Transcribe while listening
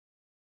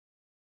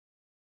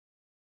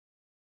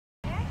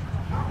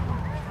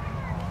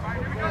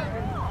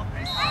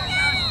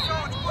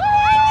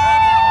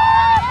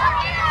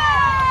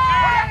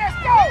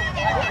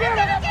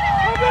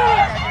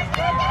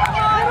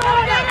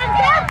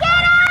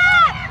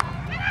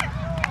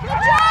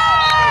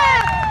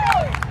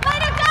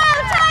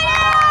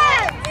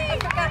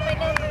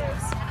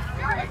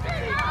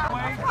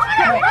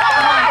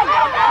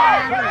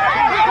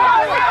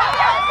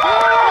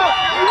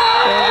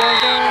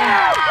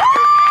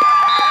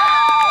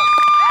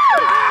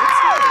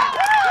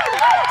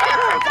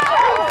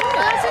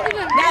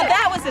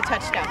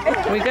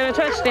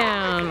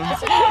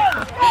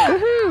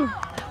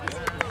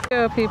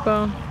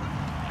people.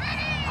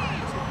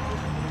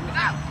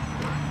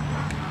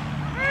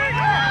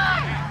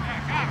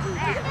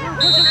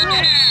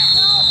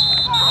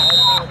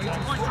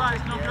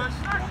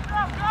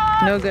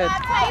 No good.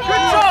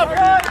 Good job!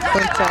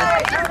 Point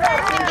side.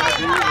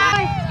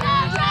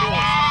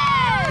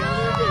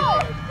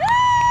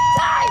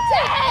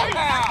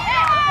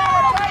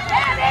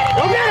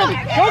 Go get him!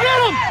 Go get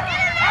him!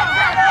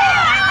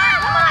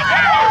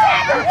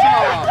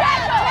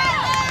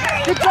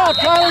 Good job,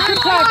 Tyler. Good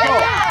tackle.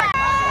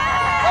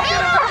 Go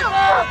get him!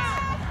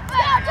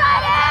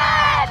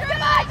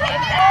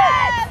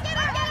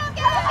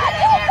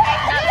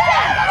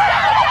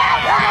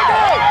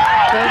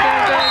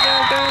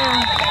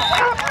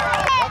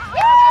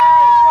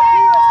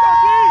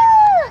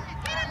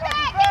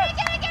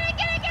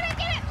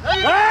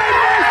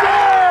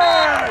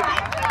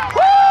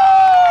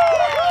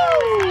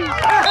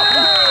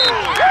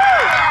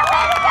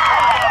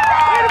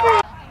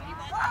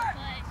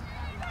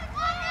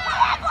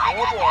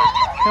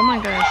 Come on,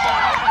 guys.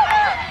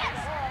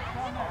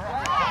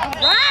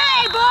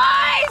 Right,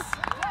 boys!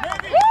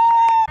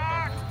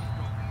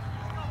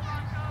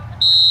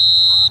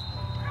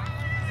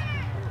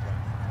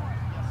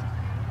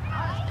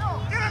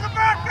 Get in the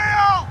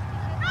backfield!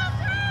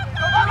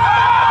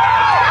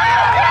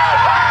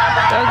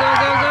 Go, go,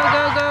 go, go,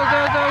 go, go,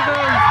 go, go, go.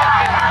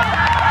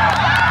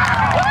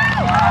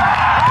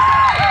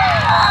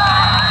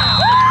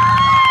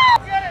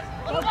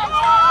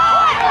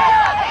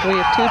 We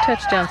have 2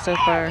 touchdowns so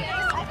far.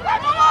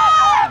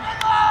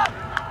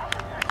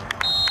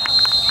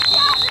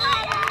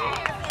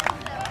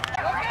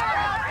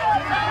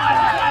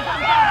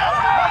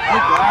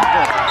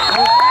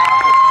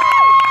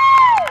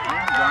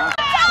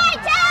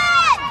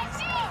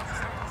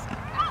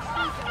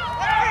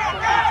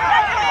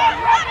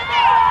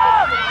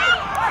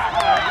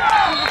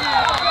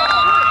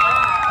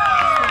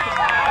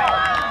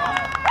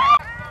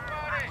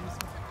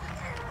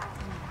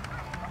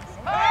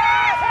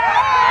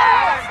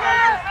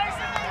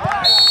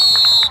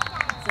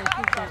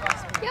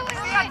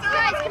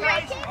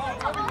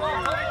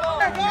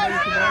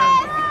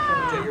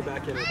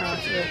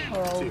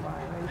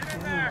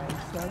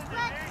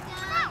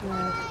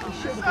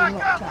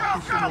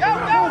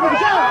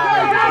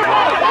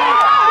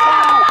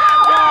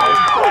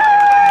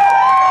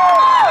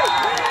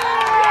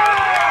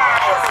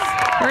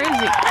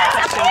 Crazy.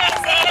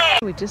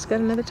 We just got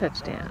another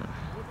touchdown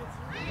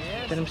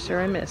that I'm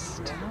sure I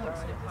missed.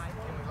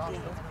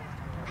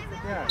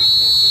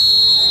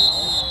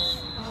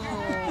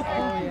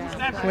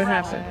 What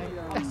happened?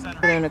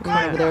 They're in a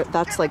corner over there.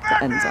 That's like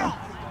the end zone.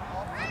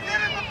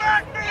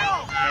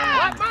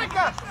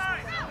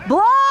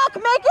 Block!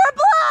 Make your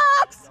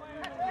blocks!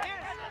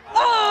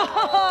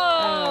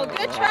 Oh,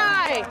 good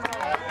try.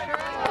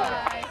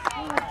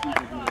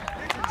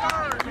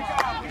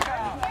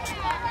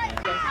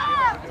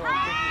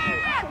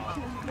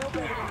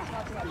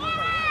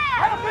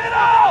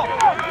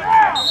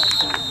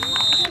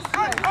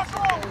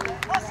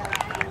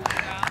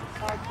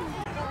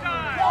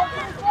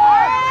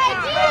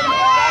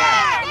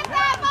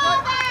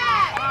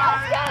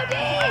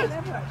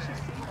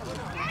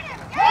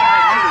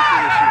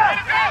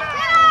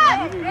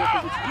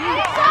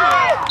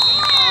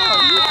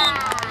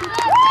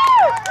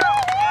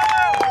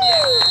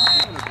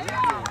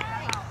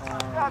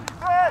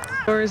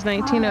 Score is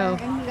 19-0.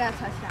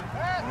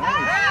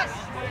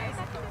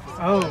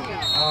 Oh.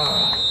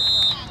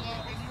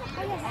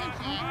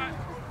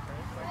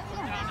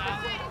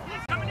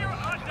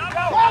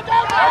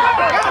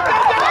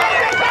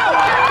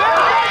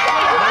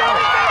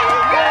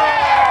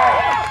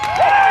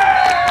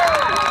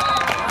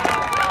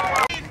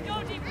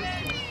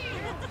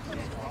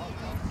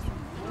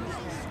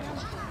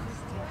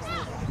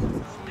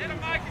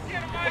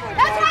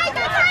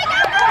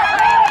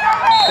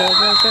 Go,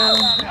 go, go.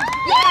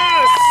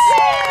 Yes!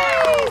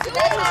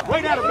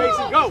 Right at him,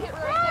 Mason. Go.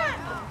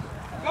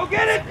 Go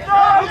get it.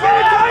 Go get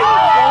it, Titan.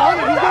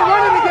 He's going to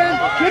run it again.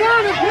 Get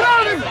on him. Get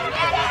on him.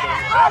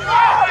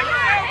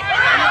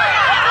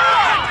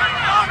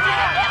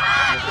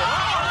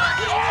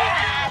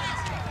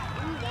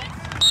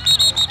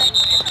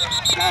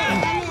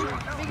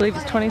 I believe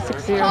it's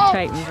 26-0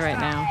 Titans right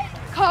now.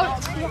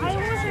 Coach.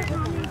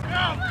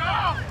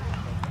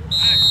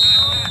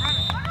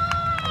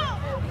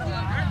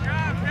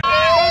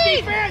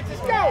 Defense,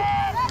 let's go!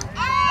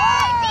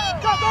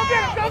 Go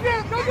get him, go get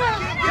him, go get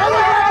him!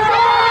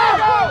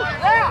 Go!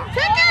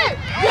 Kick it!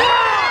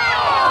 Block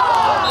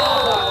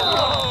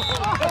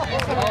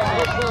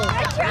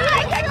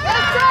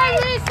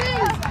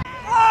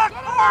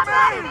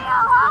for me!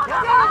 Go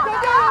get him, go get him!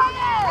 Go!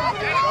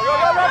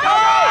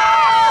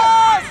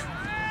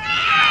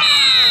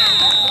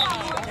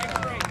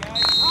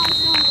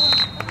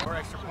 More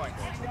extra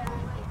points.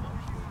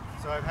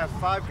 So I have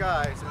 5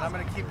 guys, and I'm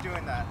going to keep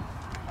doing that.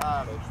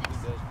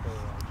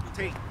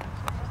 Tate,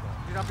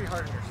 do not be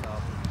hard on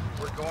yourself.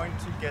 We're going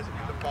to get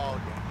the ball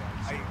again.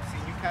 I've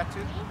seen you catch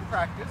it in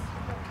practice,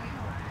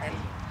 and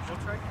we'll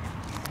try.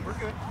 We're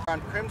good.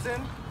 On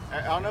Crimson,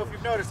 I don't know if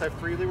you've noticed, I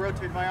freely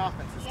rotated my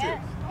offenses too.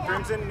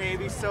 Crimson,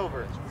 Navy,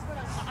 Silver.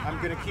 I'm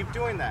going to keep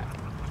doing that.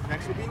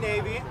 Next will be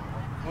Navy,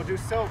 we'll do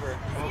Silver,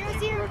 and we'll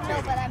keep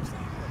rotating.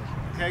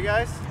 Okay,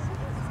 guys?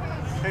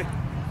 Hey,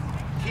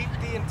 keep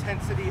the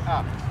intensity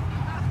up.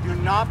 Do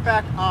not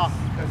back off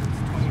because it's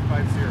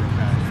 25-0,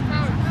 guys.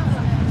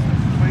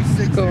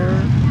 26-0. Score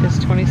is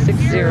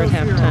 26-0 at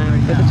halftime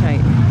for the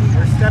Titans.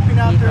 They're stepping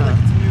out there like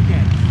it's a new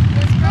game.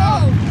 Let's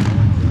go!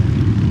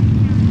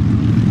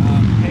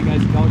 Hey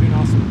guys, y'all are doing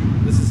awesome.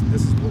 This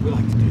is what we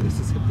like to do. This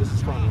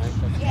is fun, right?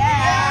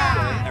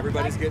 Yeah! Okay,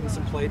 everybody's getting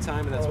some play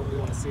time, and that's what we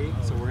want to see.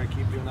 So we're gonna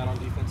keep doing that on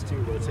defense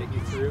too. Rotate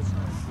you through.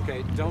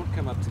 Okay, don't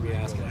come up to me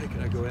asking, "Hey,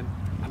 can I go in?"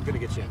 I'm gonna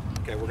get you in.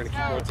 Okay, we're gonna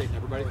keep rotating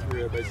everybody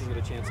through. Everybody's gonna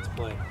get a chance to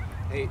play.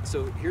 Hey,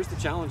 so here's the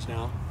challenge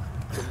now.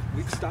 So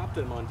we've stopped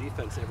them on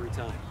defense every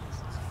time.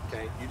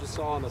 Okay, you just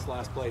saw on this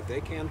last play,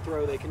 they can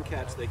throw, they can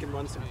catch, they can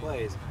run some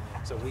plays.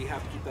 So we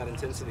have to keep that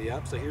intensity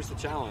up. So here's the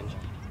challenge.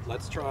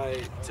 Let's try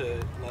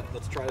to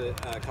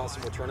cause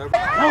some more turnover.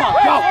 Come on,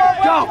 go,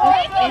 go!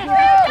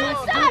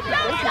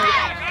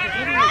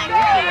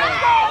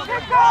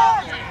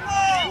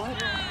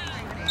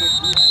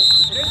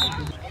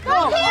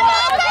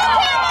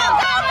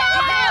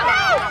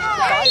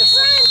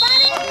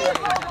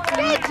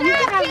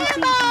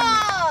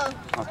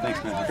 Oh,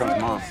 thanks, man. You're going to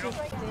mom.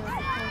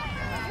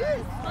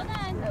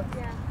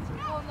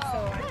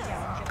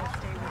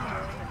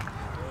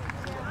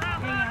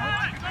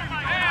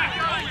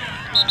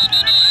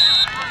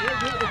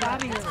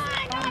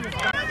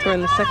 We're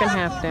in the second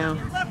half now.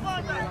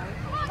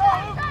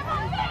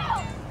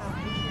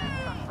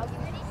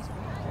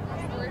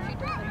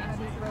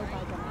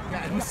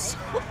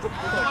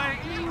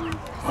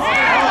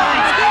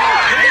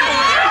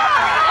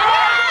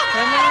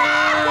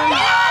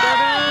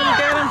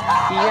 Get him.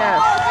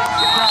 Yes.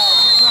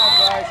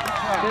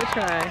 Good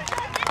try.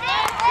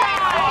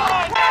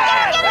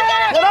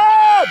 Get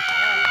up!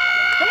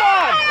 Come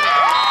on!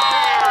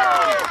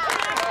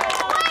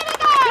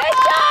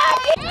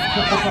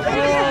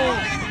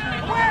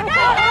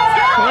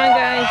 Come on,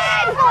 guys.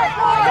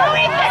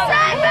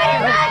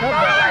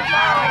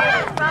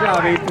 Good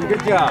job, Ethan.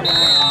 Good job.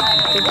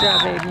 Good job,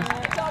 Aiden.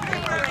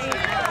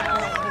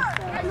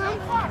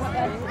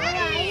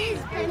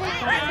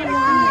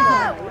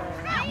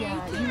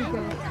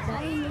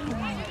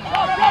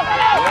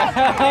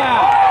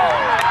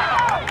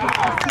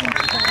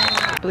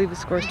 I believe the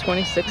score is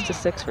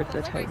 26-6 for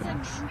the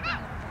Titans.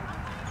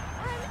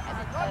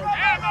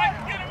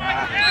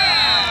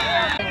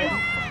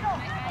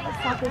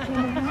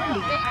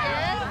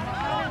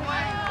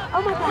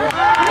 Oh my God.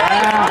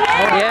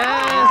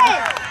 Yes!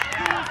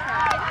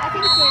 I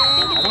think it's there.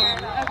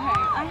 Okay.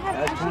 I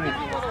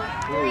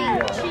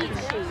have cheat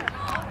sheet.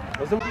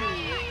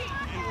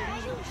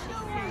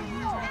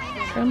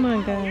 Come on,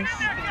 guys.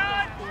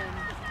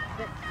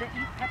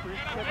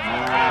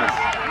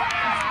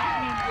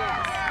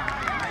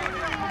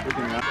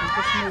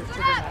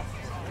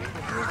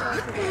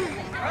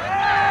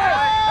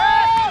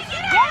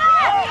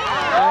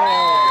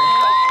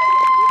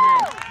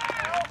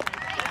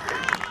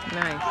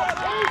 Nice.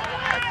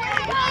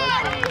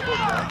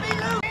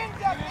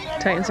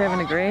 Titans are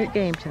having a great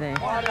game today.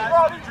 Go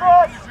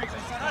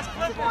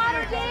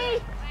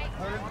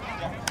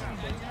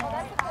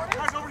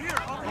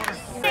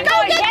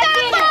get that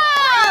ball!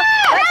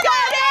 Let's go,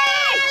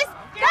 Days!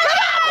 Come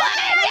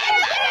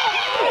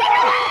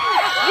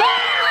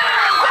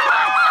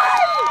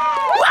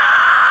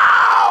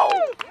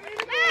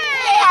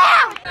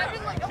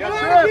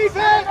on,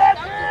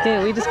 Okay,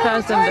 we just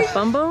caused them to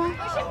fumble.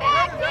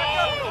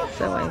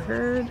 So I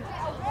heard.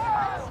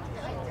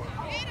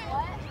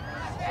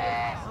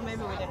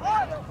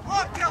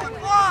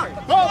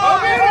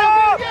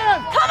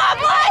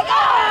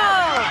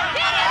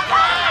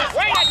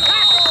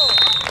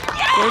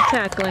 Good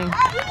tackling.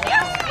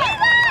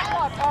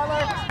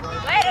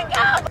 Way to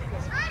go!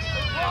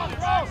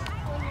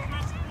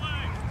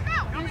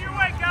 Come your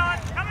way, God.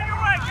 Come your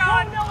way,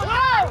 God.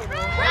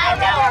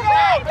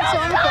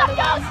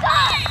 Don't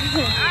stop!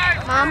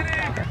 Mom?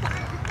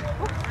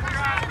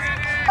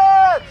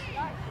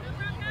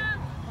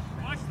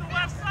 Watch the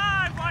left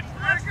side. Watch the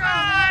left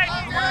side.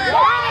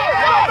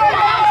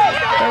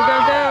 Go, go,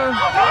 go.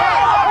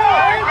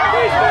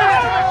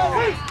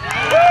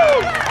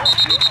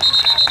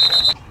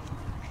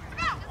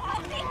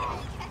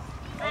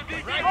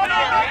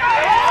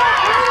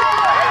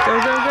 Go,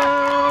 go, go.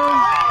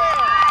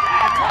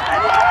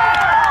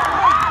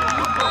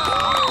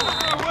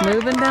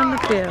 Moving down the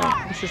field.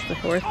 This is the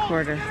fourth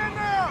quarter.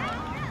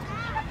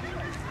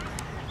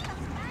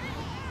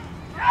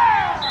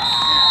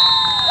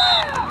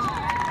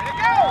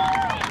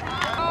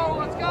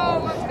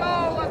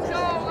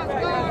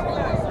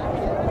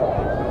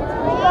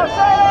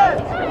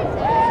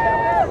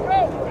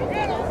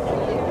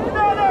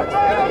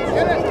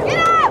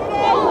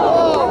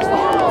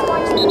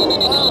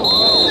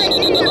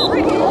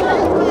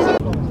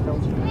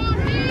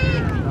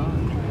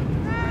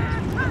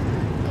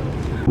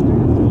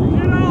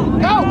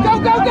 Go, go,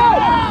 go, go!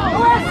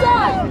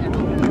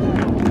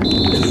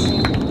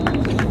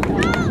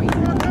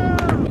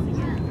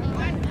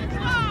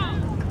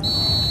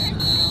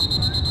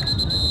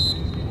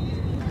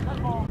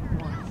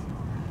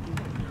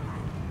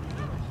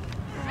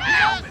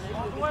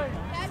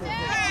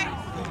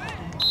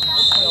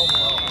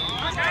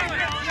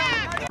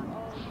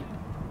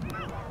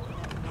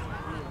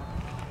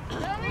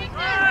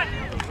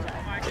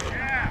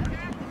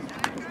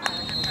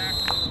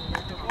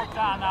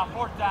 now,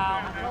 4th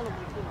down.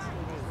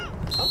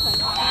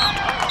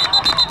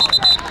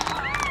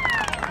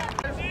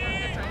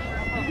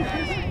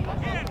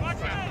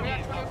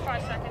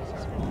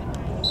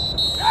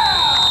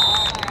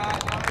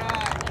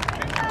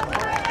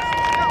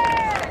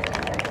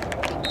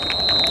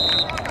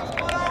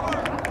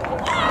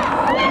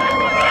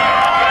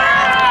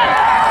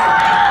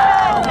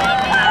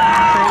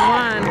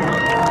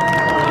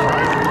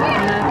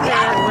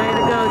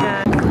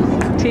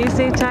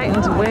 TCA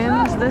Titans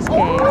wins this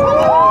game.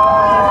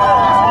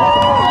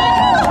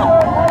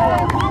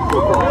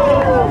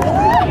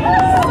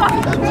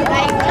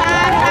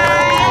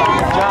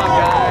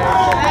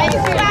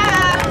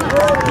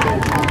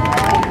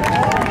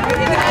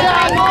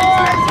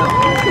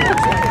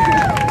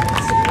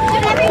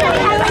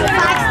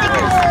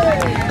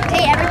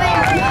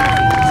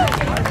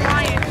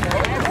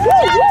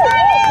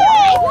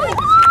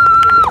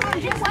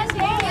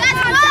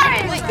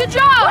 Good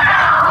job!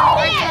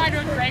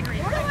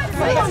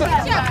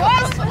 Yeah,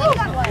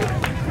 boys.